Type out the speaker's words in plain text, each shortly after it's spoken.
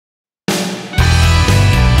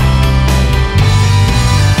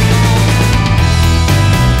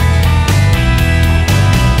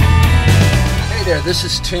there, this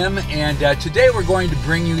is Tim, and today we're going to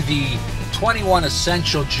bring you the 21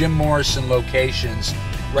 essential Jim Morrison locations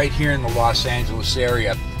right here in the Los Angeles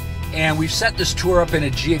area. And we've set this tour up in a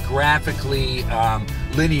geographically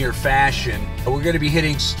linear fashion. We're going to be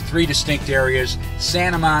hitting 3 distinct areas: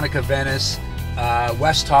 Santa Monica, Venice,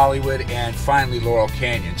 West Hollywood, and finally Laurel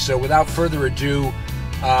Canyon. So without further ado,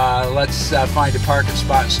 let's find a parking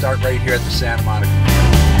spot and start right here at the Santa Monica Pier.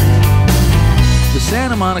 The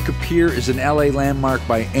Santa Monica Pier is an LA landmark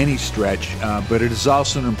by any stretch, but it is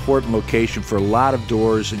also an important location for a lot of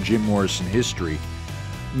Doors and Jim Morrison history.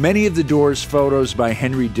 Many of the Doors photos by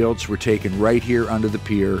Henry Diltz were taken right here under the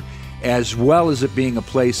pier, as well as it being a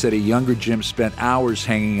place that a younger Jim spent hours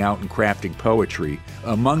hanging out and crafting poetry,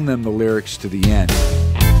 among them the lyrics to The End.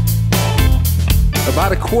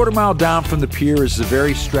 About a quarter-mile down from the pier is the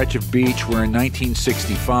very stretch of beach where in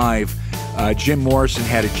 1965 Jim Morrison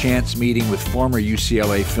had a chance meeting with former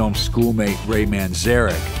UCLA film schoolmate Ray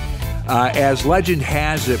Manzarek. As legend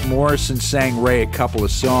has it, Morrison sang Ray a couple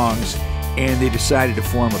of songs and they decided to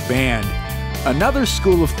form a band. Another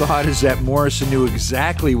school of thought is that Morrison knew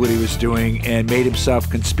exactly what he was doing and made himself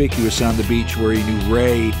conspicuous on the beach where he knew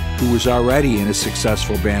Ray, who was already in a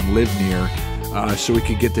successful band, lived near, so he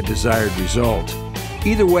could get the desired result.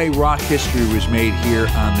 Either way, rock history was made here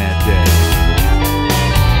on that day.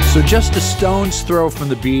 So just a stone's throw from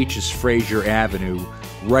the beach is Fraser Avenue,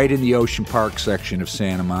 right in the Ocean Park section of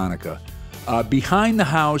Santa Monica. Behind the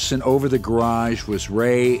house and over the garage was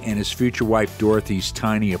Ray and his future wife Dorothy's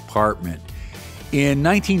tiny apartment. In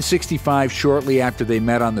 1965, shortly after they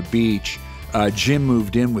met on the beach, Jim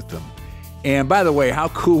moved in with them. And by the way, how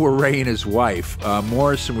cool were Ray and his wife?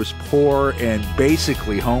 Morrison was poor and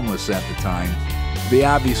basically homeless at the time. They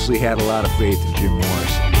obviously had a lot of faith in Jim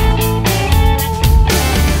Morrison.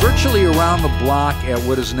 Virtually around the block at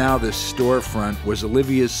what is now this storefront was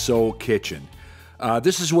Olivia's Soul Kitchen.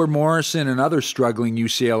 This is where Morrison and other struggling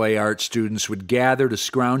UCLA art students would gather to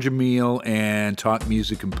scrounge a meal and talk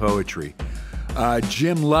music and poetry.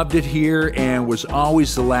 Jim loved it here and was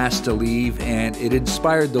always the last to leave, and it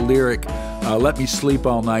inspired the lyric, "Let me sleep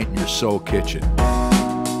all night in your soul kitchen."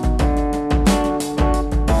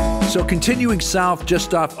 So continuing south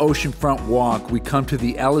just off Oceanfront Walk, we come to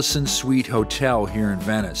the Ellison Suite Hotel here in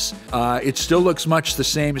Venice. It still looks much the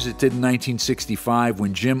same as it did in 1965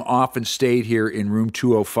 when Jim often stayed here in room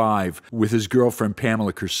 205 with his girlfriend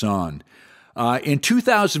Pamela Curson. In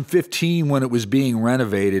 2015, when it was being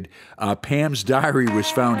renovated, Pam's diary was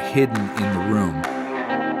found hidden in the room.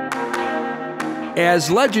 As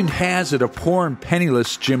legend has it, a poor and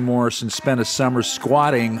penniless Jim Morrison spent a summer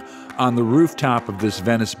squatting on the rooftop of this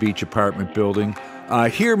Venice Beach apartment building.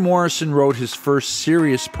 Here Morrison wrote his first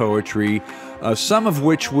serious poetry, some of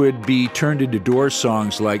which would be turned into Doors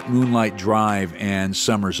songs like Moonlight Drive and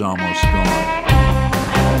Summer's Almost Gone.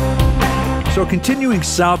 So continuing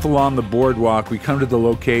south along the boardwalk, we come to the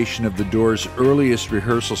location of the Doors' earliest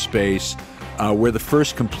rehearsal space, where the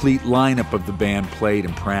first complete lineup of the band played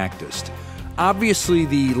and practiced. Obviously,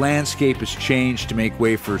 the landscape has changed to make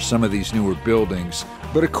way for some of these newer buildings,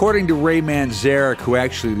 but according to Ray Manzarek, who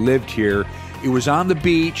actually lived here, it was on the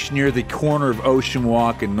beach near the corner of Ocean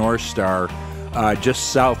Walk and North Star,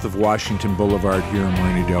 just south of Washington Boulevard here in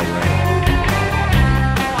Marina del Rey.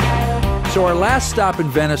 So our last stop in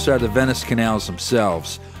Venice are the Venice Canals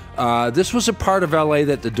themselves. This was a part of LA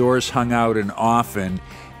that the Doors hung out in often,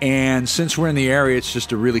 and since we're in the area, it's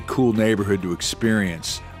just a really cool neighborhood to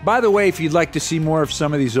experience. By the way, if you'd like to see more of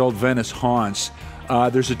some of these old Venice haunts,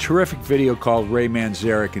 there's a terrific video called Ray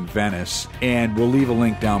Manzarek in Venice, and we'll leave a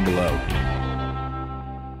link down below.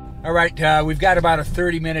 All right, we've got about a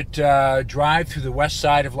 30-minute drive through the west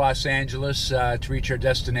side of Los Angeles to reach our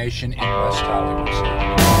destination in West Hollywood.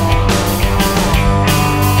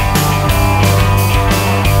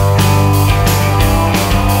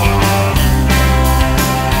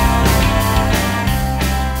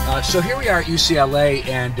 So here we are at UCLA,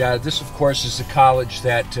 and this, of course, is the college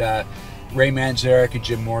that Ray Manzarek and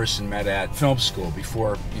Jim Morrison met at film school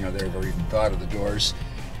before, they ever even thought of the Doors.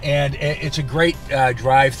 And it's a great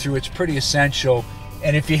drive through. It's pretty essential.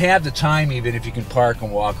 And if you have the time, even if you can park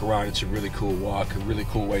and walk around, it's a really cool walk, a really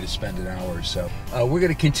cool way to spend an hour. So we're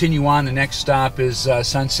going to continue on. The next stop is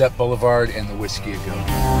Sunset Boulevard and the Whiskey A Go.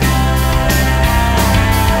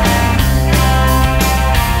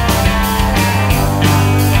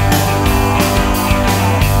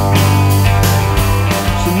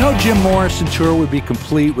 No Jim Morrison tour would be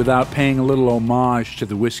complete without paying a little homage to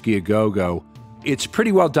the Whiskey A Go-Go. It's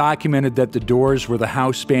pretty well documented that the Doors were the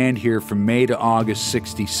house band here from May to August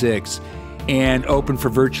 '66, and opened for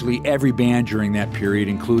virtually every band during that period,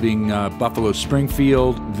 including Buffalo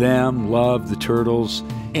Springfield, Them, Love, The Turtles.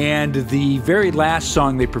 And the very last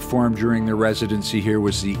song they performed during their residency here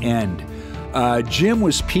was The End. Jim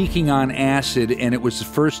was peaking on acid, and it was the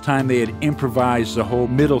first time they had improvised the whole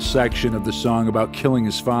middle section of the song about killing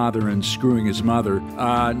his father and screwing his mother.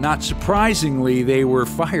 Not surprisingly, they were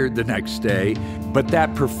fired the next day, but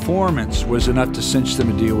that performance was enough to cinch them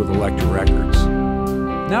a deal with Elektra Records.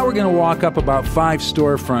 Now we're going to walk up about 5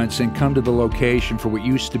 storefronts and come to the location for what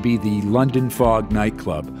used to be the London Fog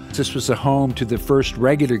nightclub. This was the home to the first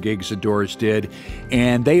regular gigs the Doors did,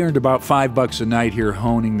 and they earned about $5 a night here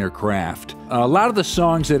honing their craft. A lot of the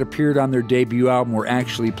songs that appeared on their debut album were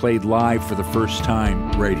actually played live for the first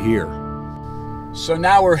time right here. So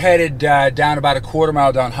now we're headed down about a quarter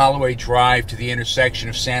mile down Holloway Drive to the intersection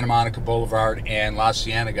of Santa Monica Boulevard and La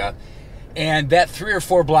Cienega. And that 3 or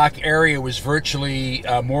 4 block area was virtually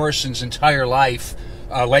Morrison's entire life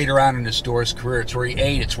later on in his Doors career. It's where he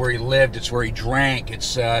ate, it's where he lived, it's where he drank,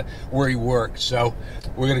 it's where he worked. So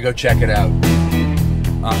we're going to go check it out.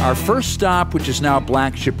 Our first stop, which is now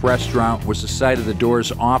Black Ship Restaurant, was the site of the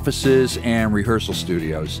Doors' offices and rehearsal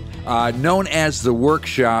studios. Known as the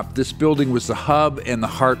Workshop, this building was the hub and the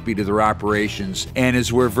heartbeat of their operations and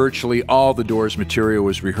is where virtually all the Doors material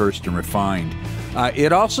was rehearsed and refined.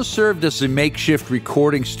 It also served as the makeshift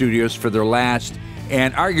recording studios for their last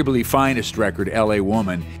and arguably finest record, L.A.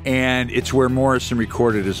 Woman, and it's where Morrison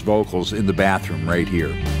recorded his vocals in the bathroom right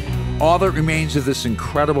here. All that remains of this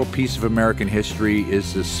incredible piece of American history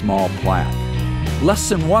is this small plaque. Less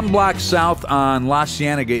than 1 block south on La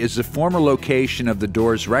Cienega is the former location of the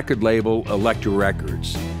Doors record label, Elektra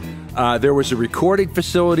Records. There was a recording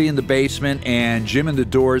facility in the basement, and Jim and the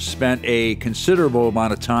Doors spent a considerable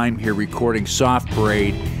amount of time here recording Soft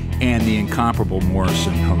Parade and the incomparable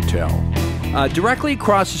Morrison Hotel. Directly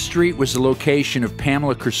across the street was the location of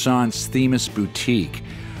Pamela Creson's Themis Boutique.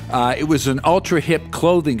 It was an ultra-hip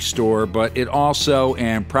clothing store, but it also,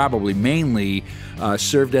 and probably mainly,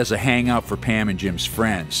 served as a hangout for Pam and Jim's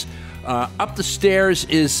friends. Up the stairs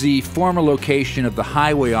is the former location of the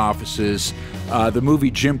Highway offices, the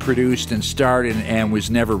movie Jim produced and starred in and was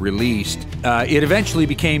never released. It eventually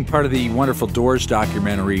became part of the wonderful Doors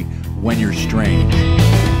documentary, When You're Strange.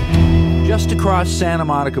 Just across Santa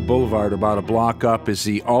Monica Boulevard, about a block up, is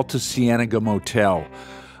the Alta Cienega Motel.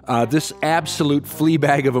 This absolute flea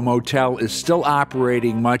bag of a motel is still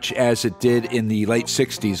operating much as it did in the late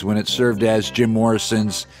 60s when it served as Jim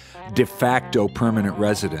Morrison's de facto permanent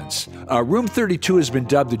residence. Room 32 has been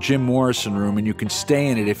dubbed the Jim Morrison Room, and you can stay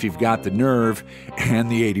in it if you've got the nerve and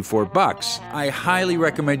the $84. I highly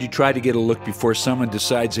recommend you try to get a look before someone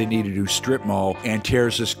decides they need a new strip mall and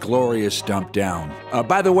tears this glorious dump down.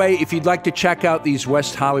 By the way, if you'd like to check out these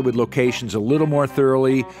West Hollywood locations a little more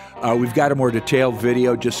thoroughly, we've got a more detailed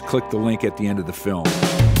video. Just click the link at the end of the film.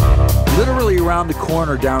 Literally around the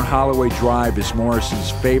corner down Holloway Drive is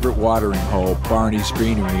Morrison's favorite watering hole, Barney's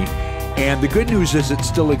Greenery, and the good news is it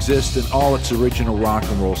still exists in all its original rock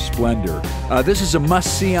and roll splendor. This is a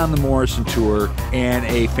must-see on the Morrison tour and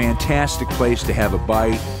a fantastic place to have a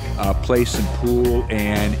bite, play some pool,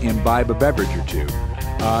 and imbibe a beverage or two.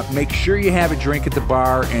 Make sure you have a drink at the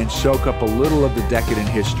bar and soak up a little of the decadent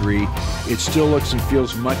history. It still looks and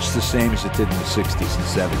feels much the same as it did in the 60s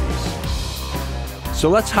and 70s. So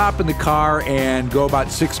let's hop in the car and go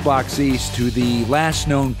about 6 blocks east to the last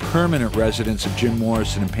known permanent residence of Jim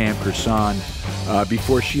Morrison and Pam Cresson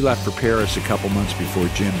before she left for Paris a couple months before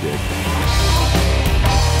Jim did.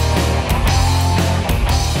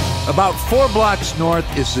 About 4 blocks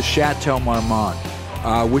north is the Chateau Marmont,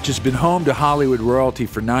 which has been home to Hollywood royalty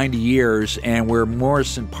for 90 years and where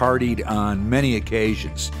Morrison partied on many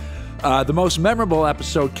occasions. The most memorable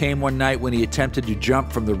episode came one night when he attempted to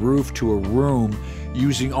jump from the roof to a room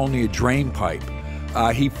using only a drain pipe.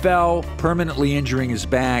 He fell, permanently injuring his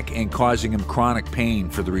back and causing him chronic pain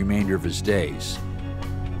for the remainder of his days.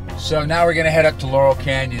 So now we're going to head up to Laurel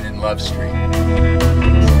Canyon and Love Street.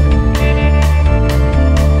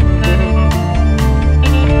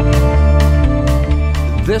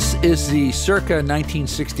 This is the circa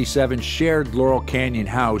 1967 shared Laurel Canyon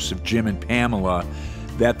house of Jim and Pamela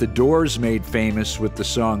that the Doors made famous with the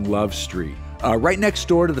song Love Street. Right next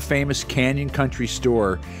door to the famous Canyon Country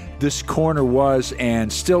Store, this corner was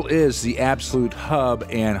and still is the absolute hub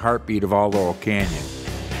and heartbeat of all Laurel Canyon.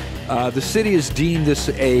 The city has deemed this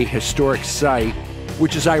a historic site,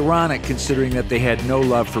 which is ironic considering that they had no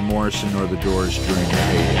love for Morrison or the Doors during their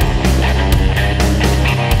heyday.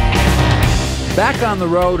 Back on the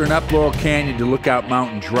road and up Laurel Canyon to Lookout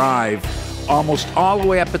Mountain Drive, almost all the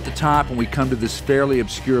way up at the top, and we come to this fairly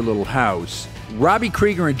obscure little house. Robbie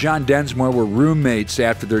Krieger and John Densmore were roommates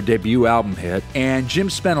after their debut album hit, and Jim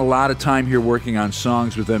spent a lot of time here working on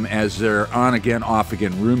songs with them as their on-again,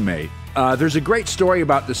 off-again roommate. There's a great story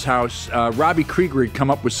about this house. Robbie Krieger had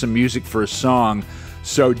come up with some music for a song,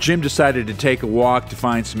 so Jim decided to take a walk to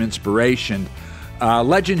find some inspiration.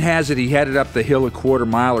 Legend has it he headed up the hill a quarter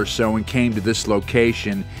mile or so and came to this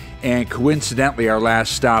location, and coincidentally our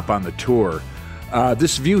last stop on the tour.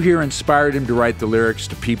 This view here inspired him to write the lyrics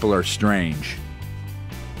to People Are Strange.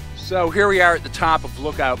 So here we are at the top of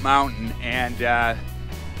Lookout Mountain, and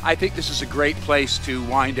I think this is a great place to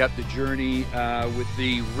wind up the journey with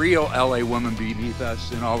the real LA woman beneath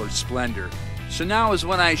us in all her splendor. So now is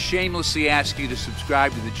when I shamelessly ask you to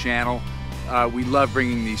subscribe to the channel. We love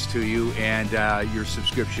bringing these to you, and your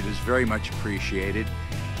subscription is very much appreciated.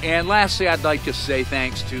 And lastly, I'd like to say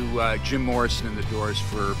thanks to Jim Morrison and the Doors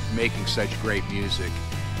for making such great music.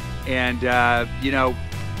 And, you know,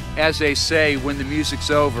 as they say, when the music's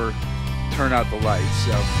over, turn out the lights.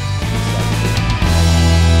 So.